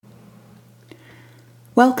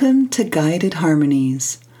Welcome to Guided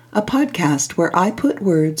Harmonies, a podcast where I put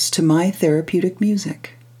words to my therapeutic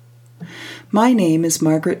music. My name is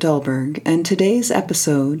Margaret Dahlberg, and today's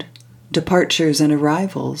episode, Departures and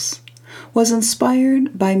Arrivals, was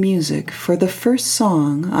inspired by music for the first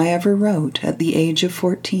song I ever wrote at the age of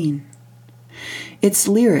 14. Its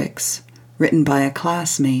lyrics, written by a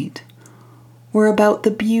classmate, were about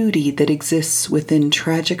the beauty that exists within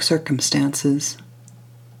tragic circumstances.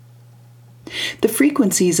 The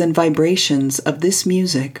frequencies and vibrations of this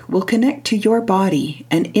music will connect to your body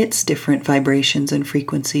and its different vibrations and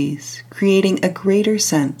frequencies, creating a greater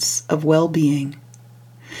sense of well-being.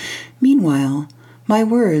 Meanwhile, my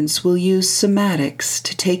words will use somatics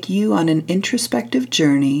to take you on an introspective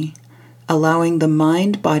journey, allowing the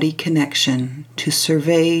mind-body connection to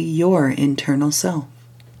survey your internal self.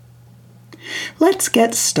 Let's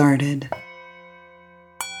get started.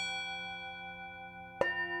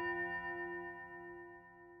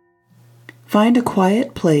 Find a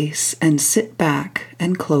quiet place and sit back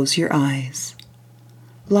and close your eyes.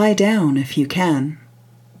 Lie down if you can.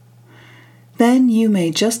 Then you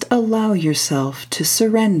may just allow yourself to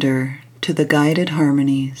surrender to the guided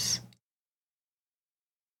harmonies.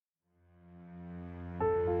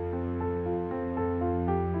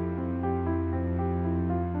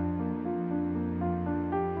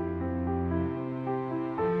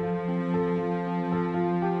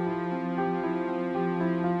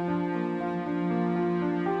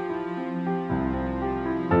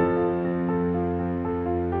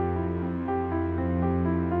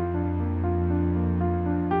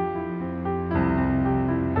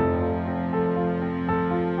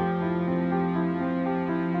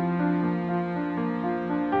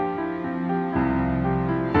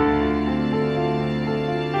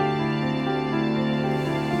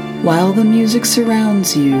 While the music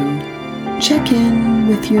surrounds you, check in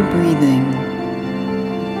with your breathing.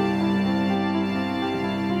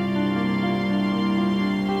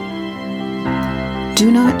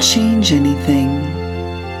 Do not change anything,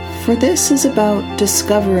 for this is about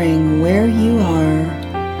discovering where you are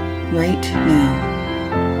right now.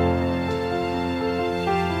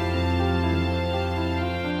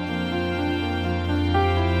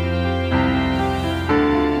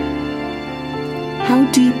 How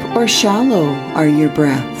deep or shallow are your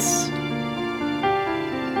breaths?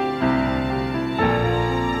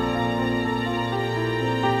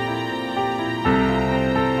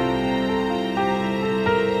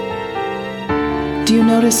 Do you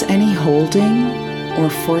notice any holding or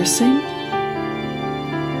forcing?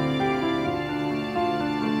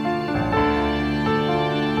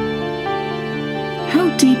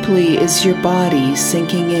 How deeply is your body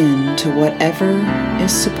sinking in to whatever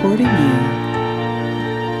is supporting you?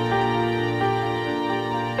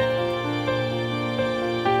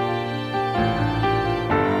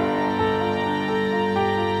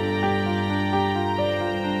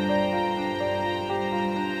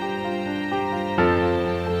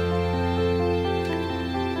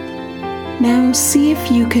 Now see if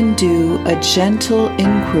you can do a gentle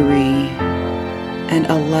inquiry and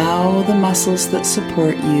allow the muscles that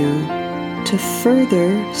support you to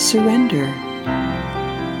further surrender.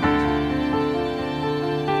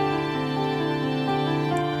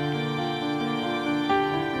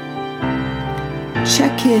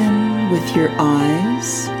 Check in with your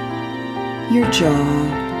eyes, your jaw,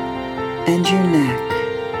 and your neck.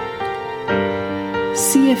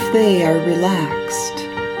 See if they are relaxed.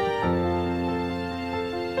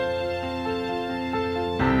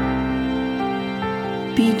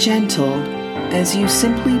 Be gentle as you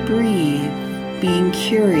simply breathe, being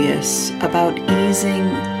curious about easing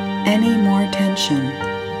any more tension.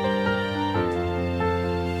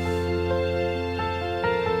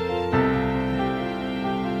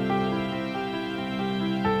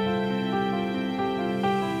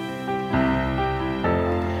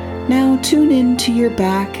 Now tune into your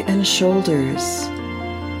back and shoulders.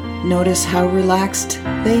 Notice how relaxed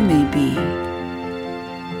they may be.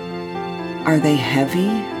 Are they heavy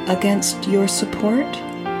against your support?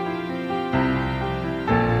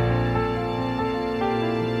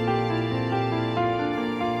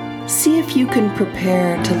 See if you can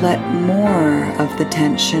prepare to let more of the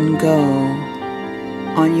tension go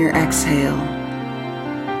on your exhale.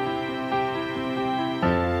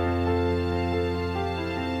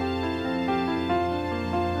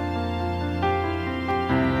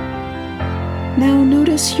 Now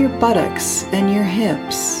notice your buttocks and your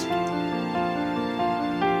hips.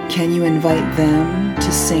 Can you invite them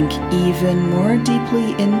to sink even more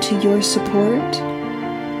deeply into your support?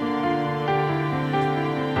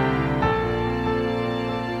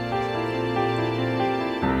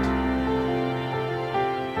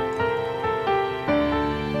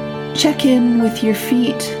 Check in with your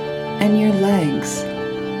feet and your legs.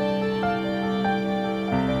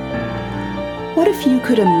 What if you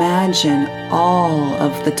could imagine all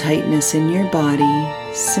of the tightness in your body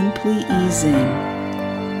simply easing,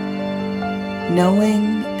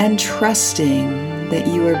 knowing and trusting that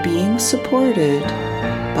you are being supported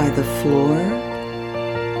by the floor,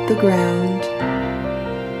 the ground,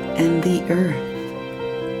 and the earth?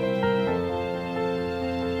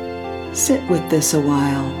 Sit with this a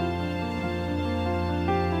while.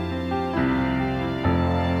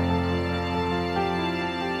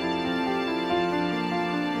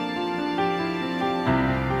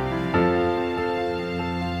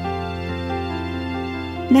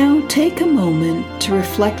 Now take a moment to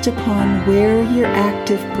reflect upon where your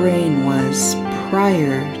active brain was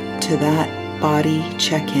prior to that body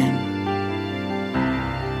check-in.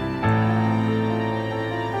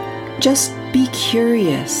 Just be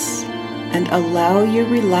curious and allow your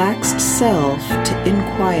relaxed self to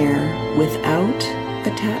inquire without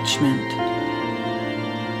attachment.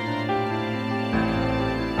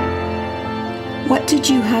 What did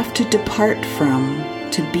you have to depart from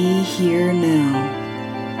to be here now?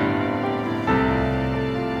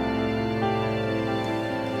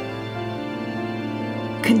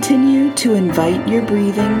 Continue to invite your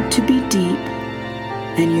breathing to be deep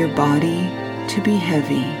and your body to be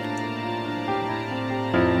heavy.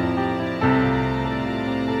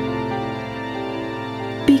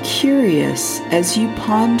 Be curious as you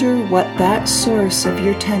ponder what that source of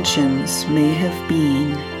your tensions may have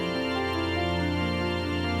been.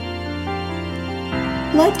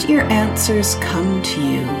 Let your answers come to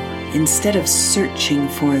you instead of searching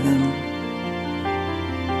for them.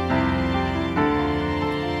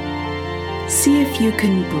 See if you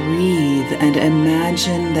can breathe and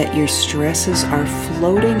imagine that your stresses are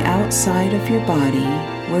floating outside of your body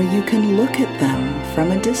where you can look at them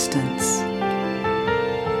from a distance.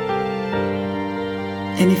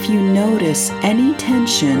 And if you notice any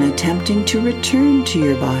tension attempting to return to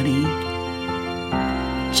your body,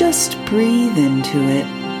 just breathe into it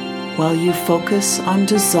while you focus on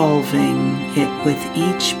dissolving it with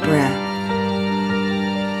each breath.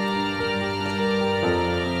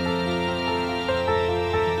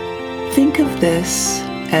 Think of this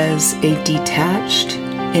as a detached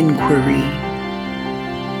inquiry.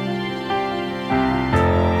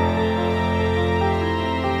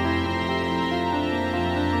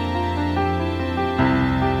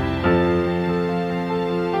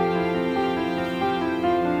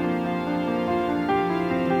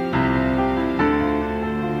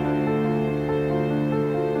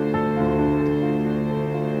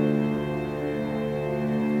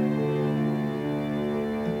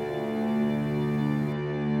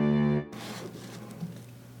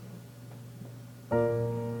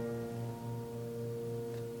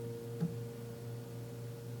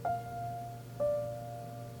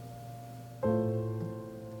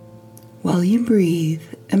 While you breathe,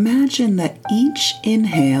 imagine that each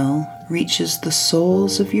inhale reaches the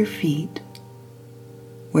soles of your feet,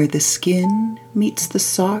 where the skin meets the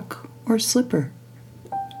sock or slipper.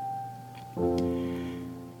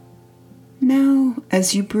 Now,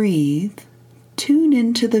 as you breathe, tune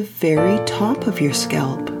into the very top of your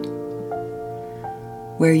scalp,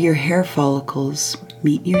 where your hair follicles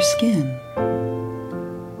meet your skin.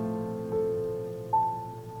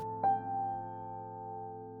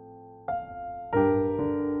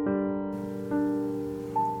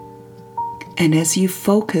 And as you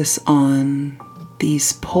focus on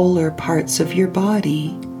these polar parts of your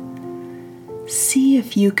body, see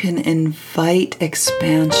if you can invite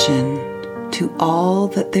expansion to all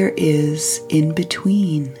that there is in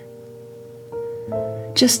between.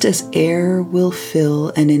 Just as air will fill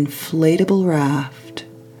an inflatable raft,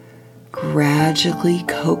 gradually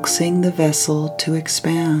coaxing the vessel to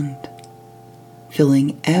expand,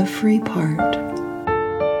 filling every part.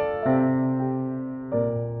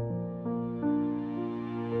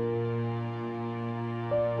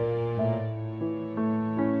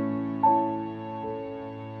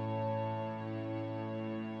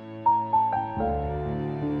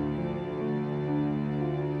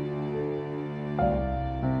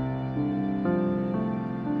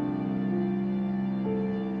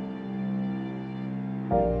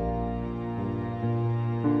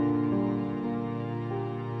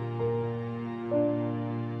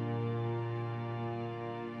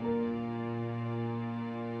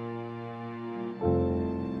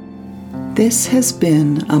 This has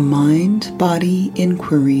been a mind-body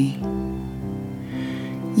inquiry.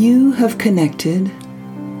 You have connected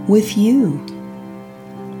with you.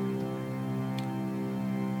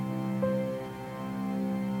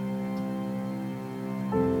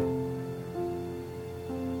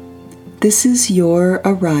 This is your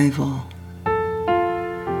arrival.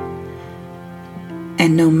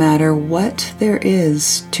 And no matter what there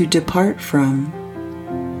is to depart from,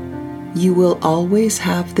 you will always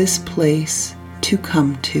have this place to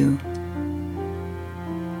come to.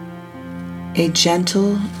 A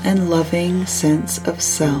gentle and loving sense of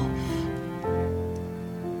self.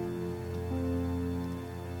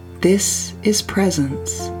 This is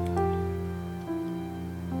presence.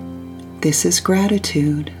 This is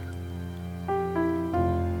gratitude.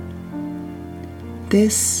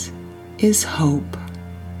 This is hope.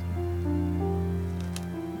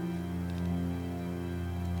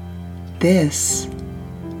 This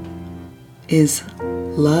is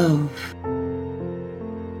love.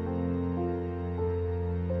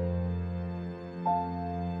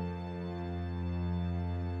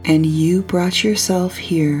 And you brought yourself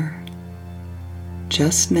here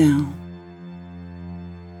just now.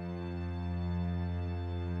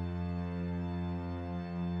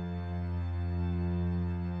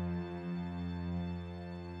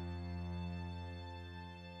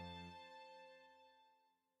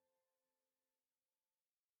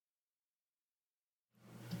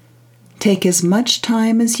 Take as much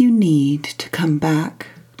time as you need to come back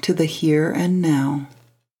to the here and now.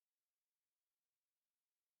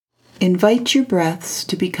 Invite your breaths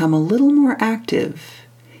to become a little more active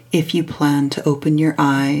if you plan to open your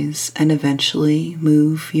eyes and eventually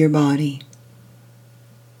move your body.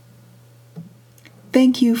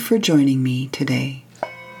 Thank you for joining me today.